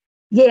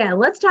Yeah,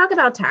 let's talk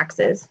about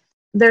taxes.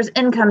 There's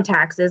income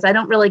taxes. I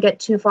don't really get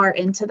too far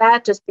into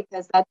that just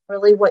because that's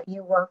really what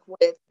you work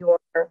with your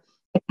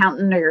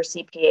accountant or your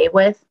CPA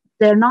with.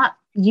 They're not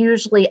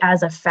usually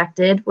as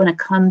affected when it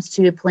comes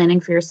to planning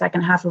for your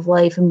second half of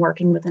life and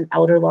working with an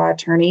elder law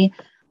attorney.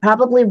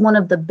 Probably one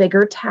of the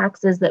bigger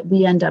taxes that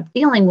we end up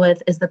dealing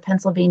with is the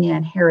Pennsylvania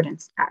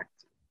inheritance tax.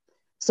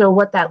 So,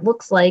 what that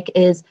looks like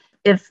is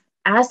if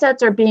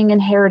assets are being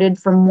inherited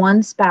from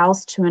one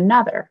spouse to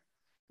another,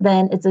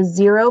 then it's a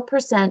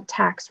 0%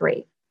 tax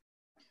rate.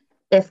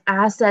 If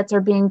assets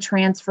are being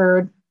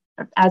transferred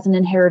as an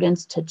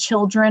inheritance to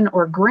children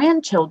or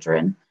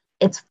grandchildren,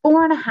 it's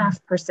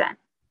 4.5%.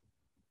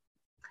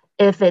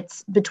 If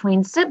it's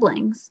between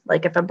siblings,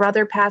 like if a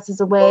brother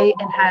passes away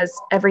and has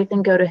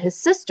everything go to his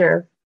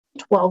sister,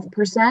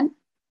 12%.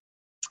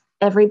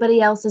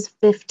 Everybody else is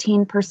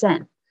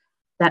 15%.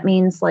 That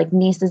means like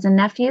nieces and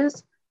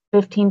nephews,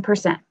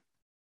 15%.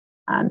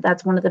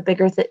 That's one of the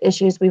bigger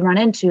issues we run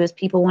into is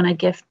people want to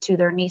gift to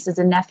their nieces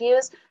and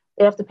nephews.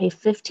 They have to pay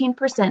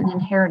 15% in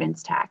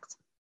inheritance tax.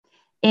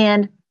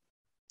 And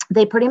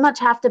they pretty much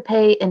have to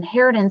pay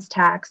inheritance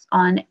tax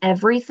on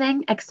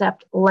everything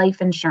except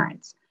life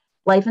insurance.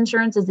 Life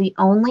insurance is the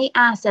only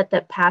asset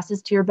that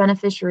passes to your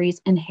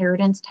beneficiaries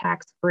inheritance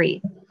tax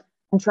free.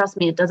 And trust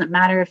me, it doesn't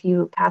matter if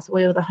you pass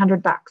away with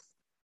 $100.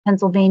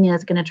 Pennsylvania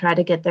is going to try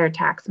to get their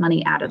tax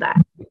money out of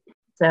that.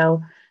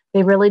 So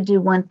they really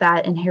do want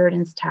that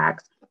inheritance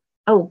tax.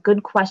 Oh,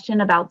 good question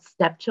about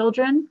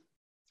stepchildren.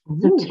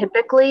 So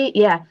typically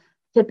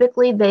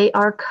they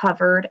are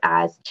covered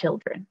as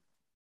children.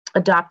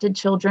 Adopted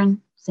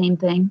children, same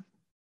thing.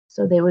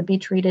 So they would be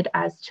treated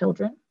as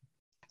children.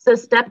 So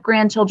step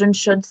grandchildren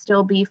should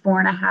still be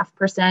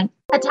 4.5%.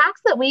 A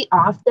tax that we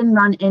often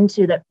run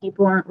into that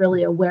people aren't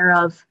really aware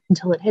of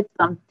until it hits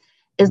them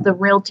is the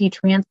realty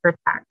transfer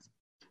tax.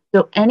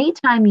 So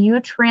anytime you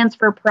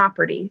transfer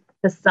property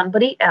to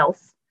somebody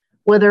else,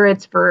 whether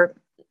it's for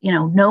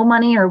no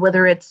money or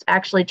whether it's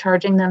actually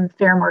charging them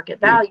fair market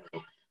value,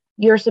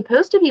 you're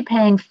supposed to be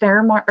paying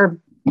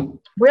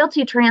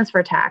realty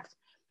transfer tax.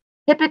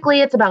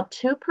 Typically, it's about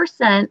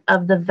 2%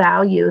 of the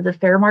value, the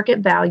fair market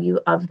value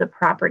of the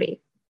property.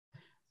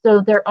 So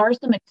there are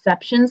some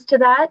exceptions to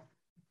that.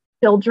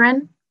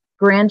 Children,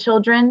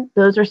 grandchildren,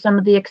 those are some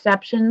of the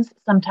exceptions,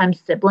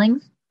 sometimes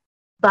siblings.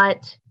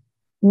 But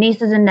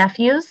nieces and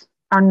nephews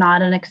are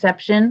not an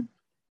exception.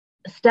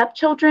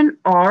 Stepchildren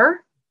are,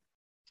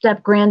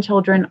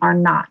 step-grandchildren are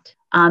not.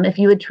 If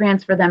you would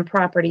transfer them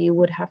property, you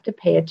would have to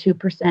pay a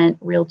 2%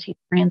 realty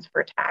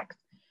transfer tax.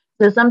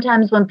 So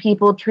sometimes when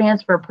people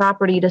transfer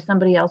property to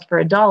somebody else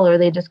for $1,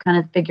 they just kind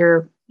of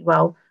figure,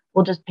 well,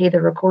 we'll just pay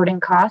the recording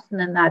costs and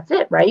then that's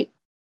it, right?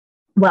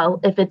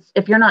 Well,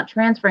 if you're not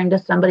transferring to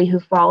somebody who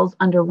falls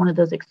under one of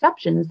those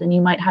exceptions, then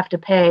you might have to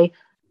pay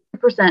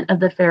 2% of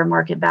the fair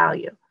market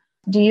value.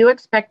 Do you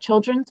expect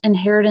children's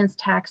inheritance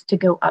tax to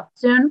go up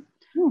soon?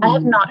 I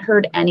have not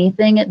heard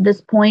anything at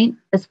this point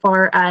as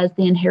far as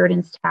the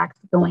inheritance tax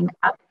going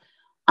up.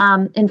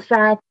 In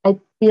fact, I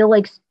feel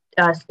like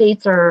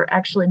states are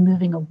actually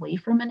moving away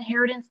from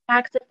inheritance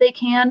tax if they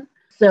can.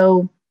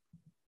 So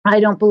I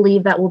don't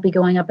believe that will be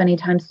going up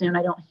anytime soon.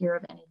 I don't hear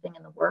of anything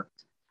in the works.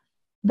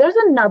 There's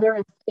another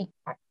estate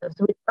tax, though.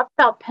 So we talked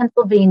about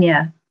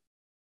Pennsylvania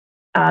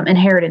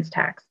inheritance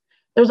tax.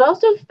 There's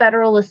also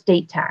federal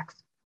estate tax.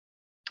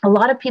 A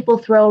lot of people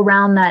throw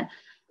around that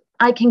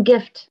I can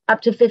gift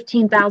up to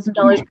 $15,000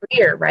 per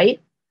year, right?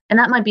 And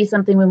that might be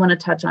something we want to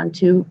touch on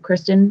too,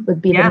 Kristen,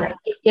 would be the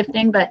Medicaid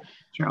gifting. But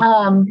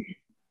I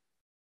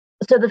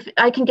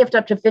can gift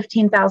up to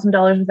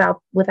 $15,000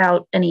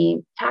 without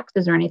any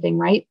taxes or anything,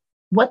 right?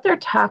 What they're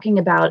talking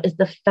about is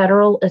the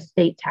federal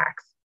estate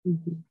tax.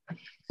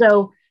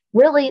 So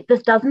really,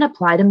 this doesn't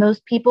apply to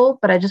most people,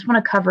 but I just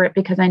want to cover it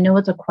because I know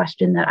it's a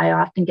question that I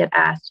often get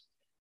asked.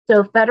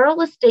 So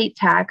federal estate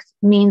tax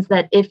means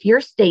that if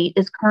your state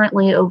is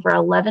currently over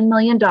 $11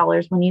 million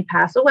when you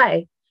pass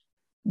away,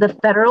 the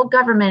federal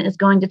government is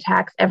going to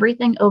tax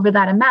everything over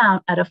that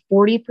amount at a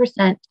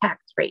 40%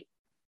 tax rate.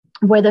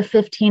 Where the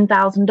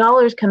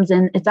 $15,000 comes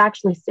in, it's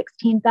actually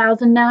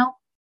 $16,000 now.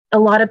 A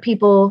lot of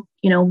people,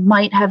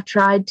 might have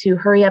tried to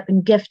hurry up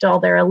and gift all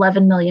their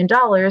 $11 million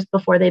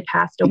before they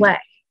passed away.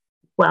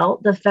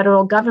 Well, the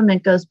federal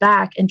government goes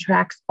back and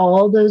tracks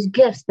all those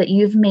gifts that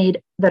you've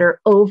made that are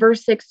over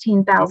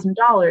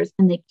 $16,000,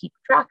 and they keep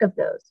track of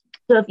those.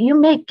 So if you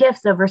make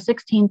gifts over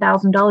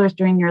 $16,000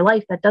 during your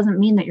life, that doesn't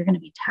mean that you're going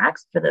to be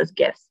taxed for those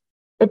gifts.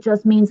 It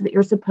just means that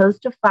you're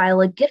supposed to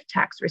file a gift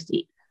tax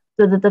receipt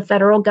so that the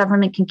federal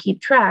government can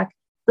keep track,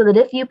 so that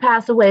if you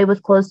pass away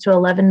with close to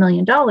 $11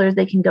 million,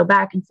 they can go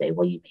back and say,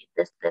 well, you made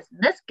this, this,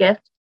 and this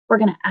gift. We're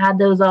going to add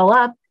those all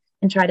up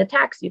and try to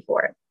tax you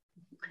for it.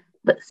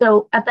 But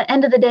so at the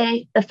end of the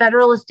day, the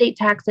federal estate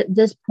tax at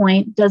this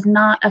point does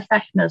not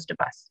affect most of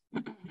us.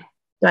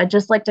 So I'd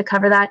just like to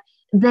cover that.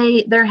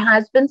 There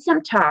has been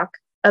some talk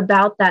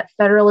about that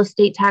federal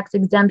estate tax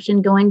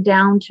exemption going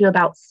down to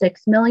about $6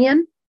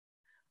 million.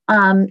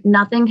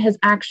 Nothing has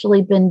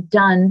actually been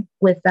done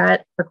with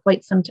that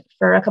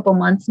for a couple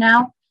months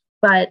now.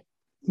 But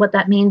what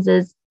that means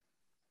is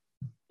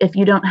if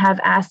you don't have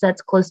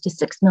assets close to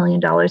 $6 million,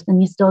 then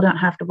you still don't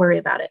have to worry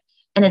about it.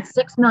 And it's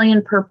 $6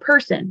 million per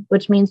person,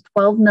 which means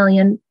 $12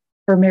 million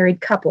per married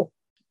couple.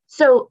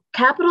 So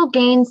capital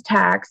gains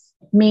tax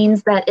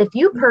means that if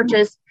you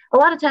purchase, a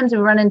lot of times we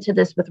run into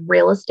this with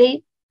real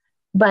estate,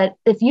 but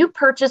if you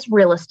purchase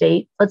real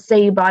estate, let's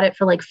say you bought it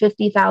for like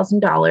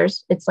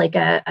 $50,000, it's like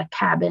a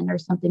cabin or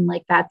something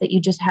like that you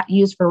just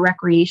use for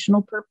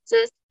recreational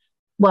purposes.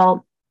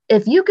 Well,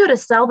 if you go to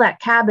sell that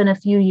cabin a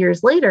few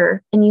years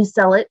later and you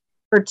sell it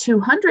for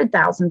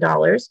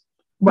 $200,000,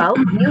 well,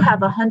 you have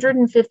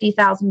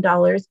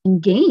 $150,000 in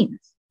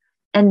gains.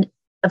 And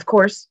of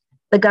course,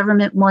 the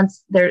government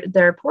wants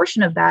their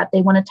portion of that.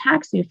 They want to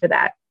tax you for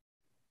that.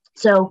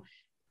 So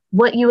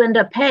what you end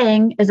up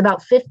paying is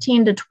about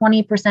 15 to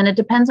 20%. It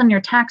depends on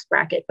your tax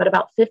bracket, but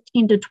about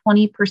 15 to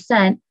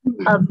 20%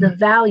 of the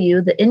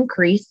value, the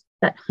increase,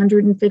 that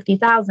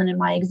 150,000 in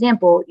my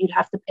example, you'd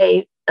have to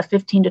pay a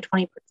 15 to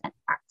 20%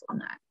 tax on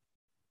that.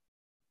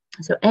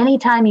 So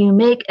anytime you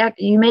make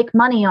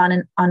money on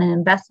an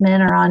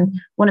investment or on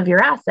one of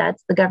your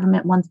assets, the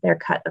government wants their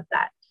cut of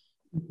that.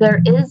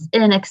 There is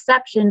an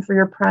exception for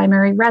your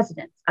primary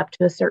residence up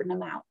to a certain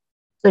amount.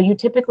 So you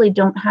typically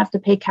don't have to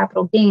pay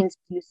capital gains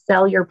if you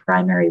sell your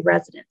primary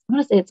residence. I'm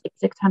going to say it's like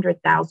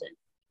 600,000.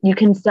 You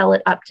can sell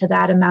it up to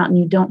that amount and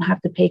you don't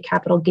have to pay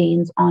capital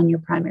gains on your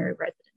primary residence.